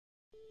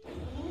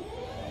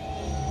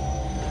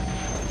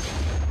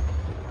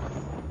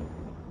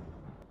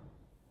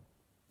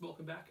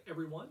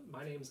everyone,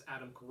 my name is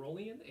Adam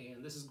Karolian,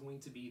 and this is going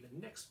to be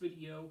the next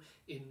video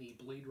in the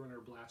Blade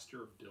Runner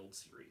Blaster build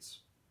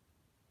series.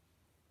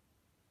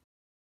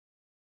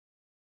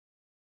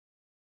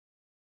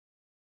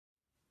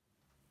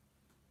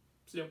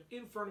 So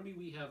in front of me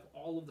we have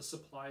all of the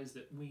supplies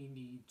that we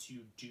need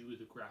to do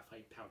the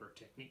graphite powder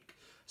technique.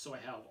 So I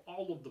have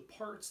all of the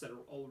parts that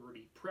are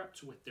already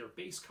prepped with their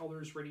base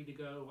colors ready to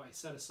go. I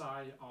set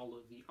aside all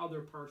of the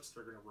other parts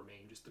that are going to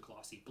remain just the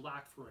glossy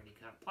black for any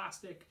kind of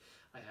plastic.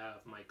 I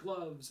have my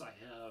gloves, I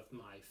have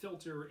my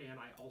filter, and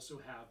I also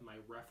have my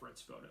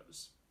reference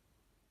photos.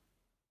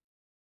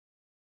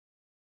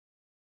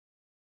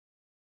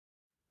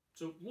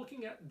 So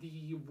looking at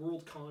the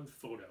WorldCon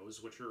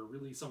photos, which are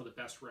really some of the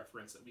best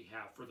reference that we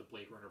have for the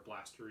Blade Runner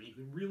Blaster, you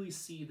can really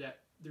see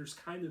that there's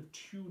kind of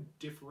two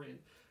different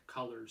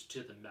colors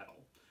to the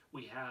metal.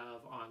 We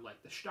have on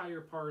like the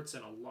Steyr parts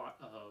and a lot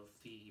of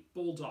the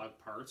Bulldog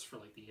parts for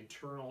like the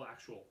internal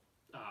actual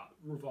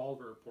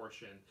revolver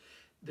portion,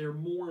 they're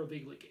more of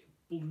a like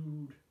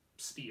blued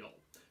steel.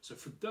 So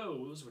for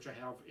those, which I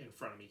have in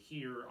front of me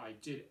here, I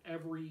did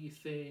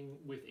everything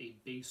with a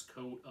base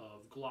coat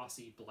of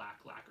glossy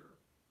black lacquer.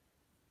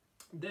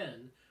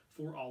 Then,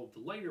 for all of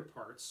the lighter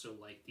parts, so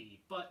like the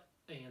butt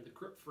and the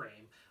grip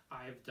frame,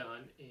 I've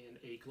done in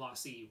a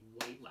glossy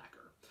white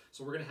lacquer.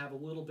 So we're going to have a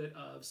little bit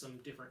of some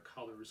different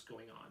colors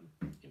going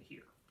on in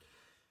here.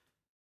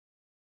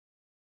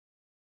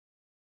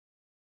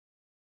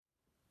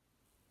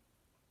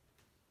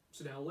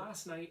 So now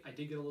last night I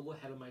did get a little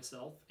ahead of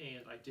myself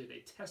and I did a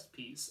test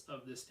piece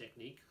of this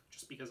technique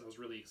just because I was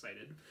really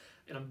excited,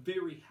 and I'm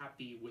very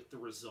happy with the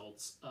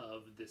results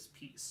of this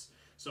piece.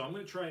 So I'm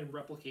going to try and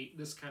replicate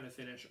this kind of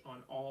finish on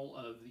all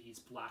of these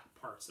black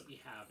parts that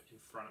we have in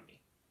front of me.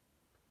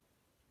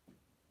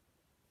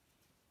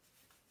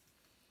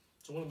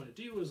 So what I'm going to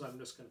do is I'm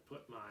just going to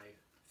put my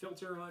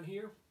filter on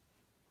here.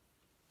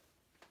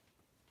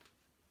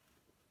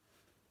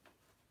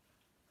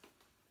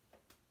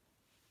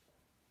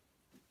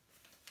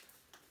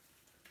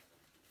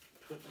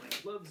 Put my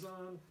gloves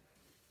on.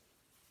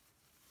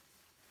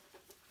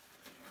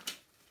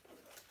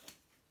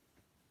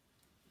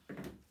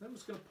 I'm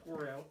just going to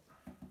pour out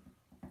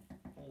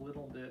a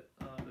little bit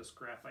of this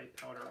graphite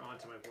powder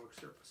onto my work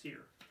surface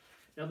here.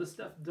 Now this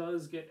stuff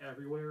does get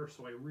everywhere,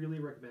 so I really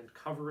recommend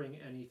covering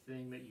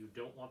anything that you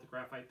don't want the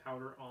graphite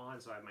powder on.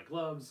 So I have my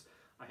gloves,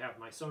 I have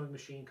my sewing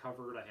machine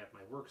covered, I have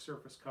my work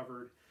surface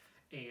covered,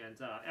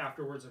 and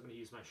afterwards I'm going to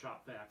use my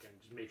shop vac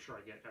and just make sure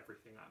I get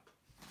everything up.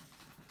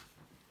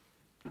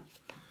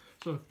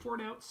 So I've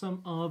poured out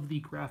some of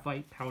the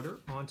graphite powder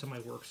onto my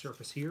work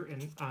surface here,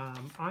 and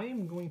I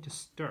am going to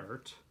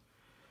start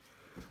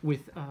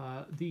with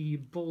the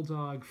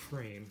Bulldog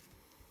frame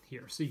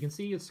here. So you can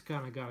see it's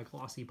kind of got a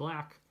glossy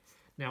black.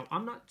 Now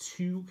I'm not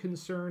too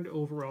concerned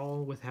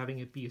overall with having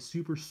it be a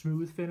super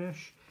smooth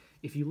finish.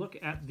 If you look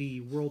at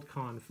the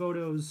WorldCon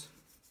photos,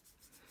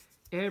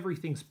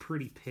 everything's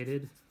pretty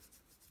pitted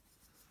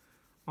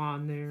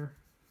on there.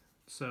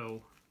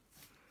 So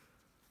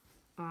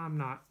I'm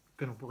not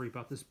going to worry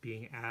about this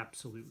being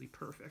absolutely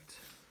perfect.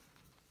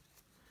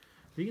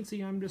 You can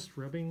see I'm just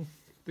rubbing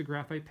the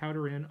graphite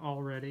powder in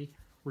already.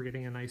 We're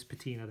getting a nice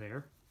patina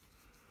there.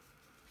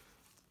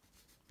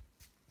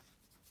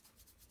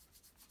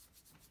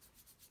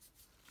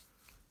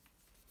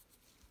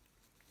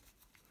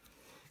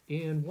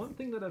 And one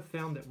thing that I've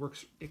found that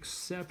works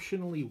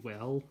exceptionally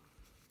well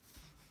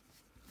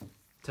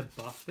to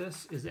buff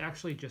this is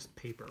actually just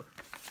paper.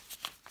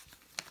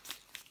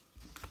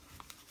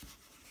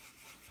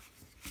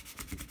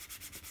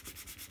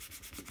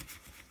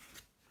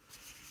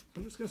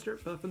 I'm just going to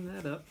start buffing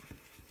that up.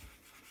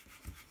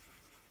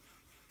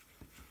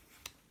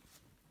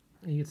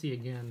 And you can see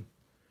again,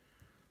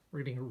 we're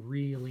getting a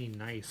really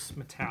nice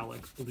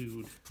metallic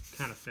blued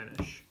kind of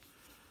finish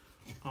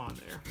on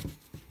there.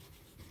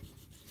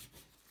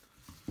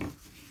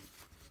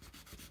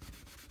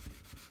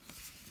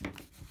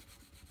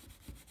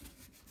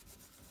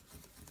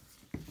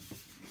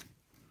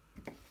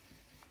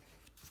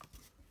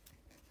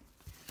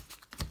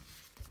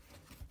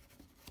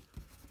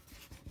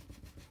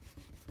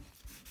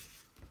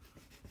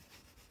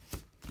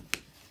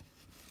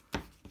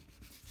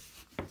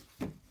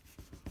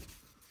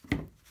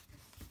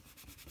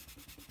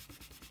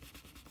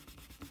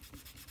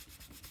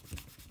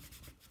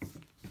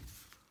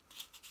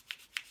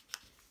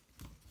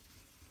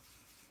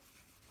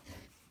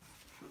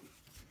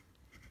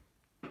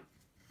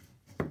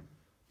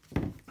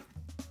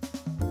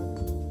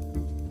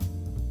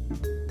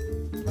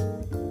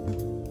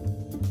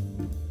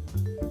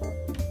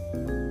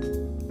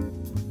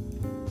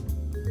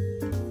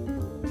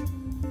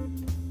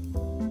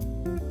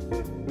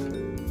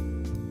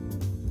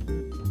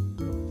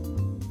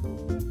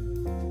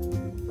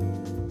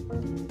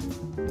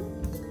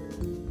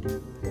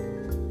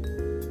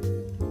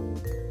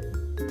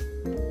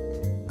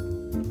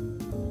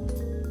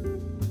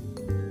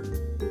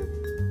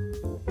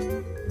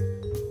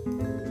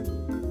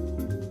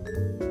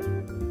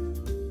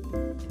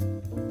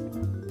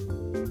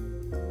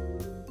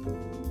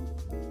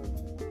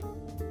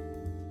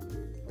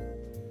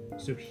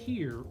 So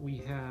here we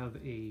have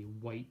a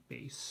white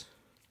base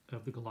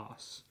of the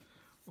gloss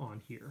on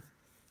here.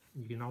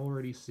 You can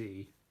already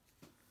see,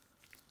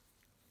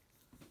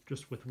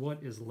 just with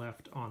what is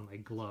left on my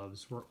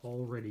gloves, we're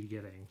already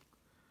getting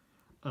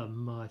a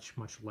much,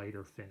 much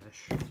lighter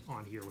finish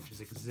on here, which is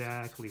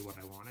exactly what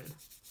I wanted.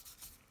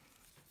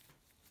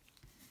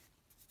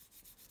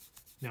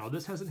 Now,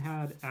 this hasn't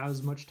had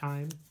as much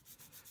time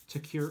to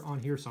cure on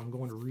here, so I'm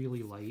going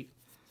really light.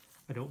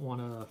 I don't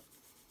want to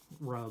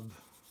rub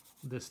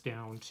this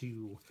down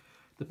to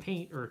the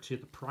paint or to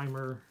the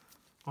primer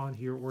on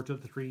here or to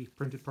the 3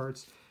 printed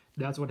parts.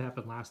 That's what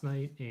happened last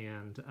night,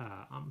 and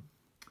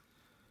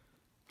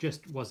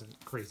just wasn't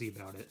crazy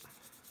about it.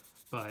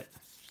 But,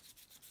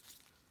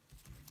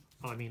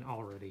 I mean,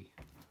 already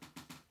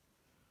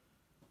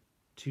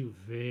 2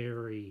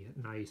 very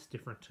nice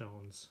different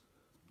tones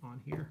on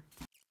here.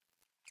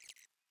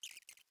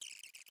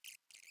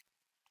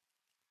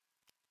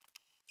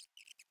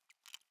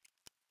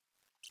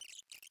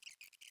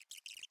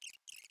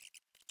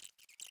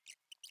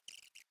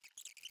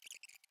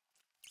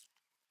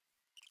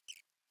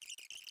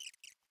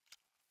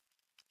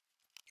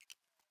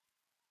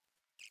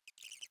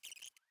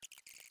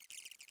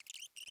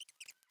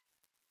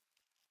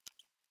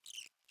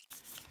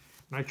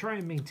 And I try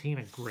and maintain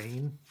a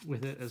grain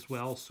with it as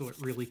well, so it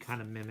really kind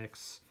of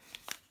mimics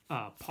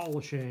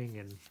polishing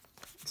and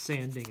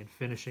sanding and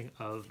finishing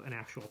of an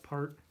actual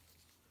part.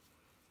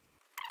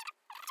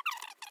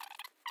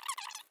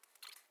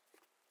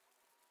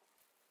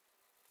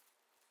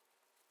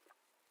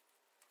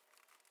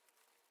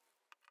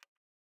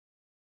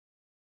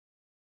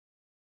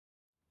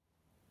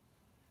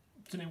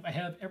 So now I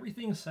have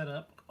everything set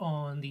up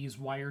on these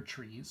wire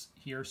trees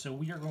here, so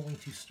we are going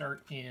to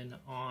start in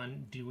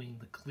on doing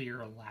the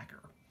clear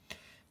lacquer.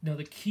 Now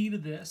the key to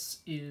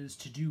this is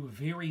to do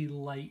very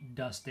light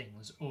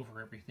dustings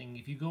over everything.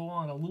 If you go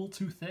on a little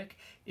too thick,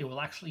 it will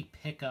actually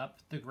pick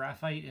up the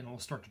graphite and it will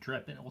start to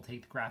drip and it will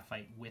take the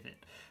graphite with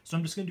it. So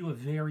I'm just going to do a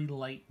very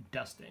light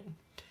dusting.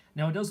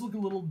 Now it does look a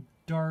little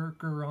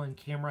darker on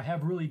camera. I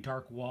have really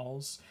dark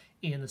walls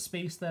in the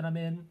space that I'm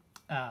in,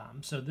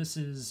 so this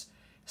is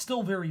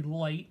still very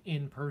light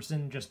in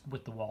person. Just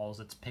with the walls,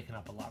 it's picking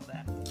up a lot of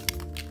that.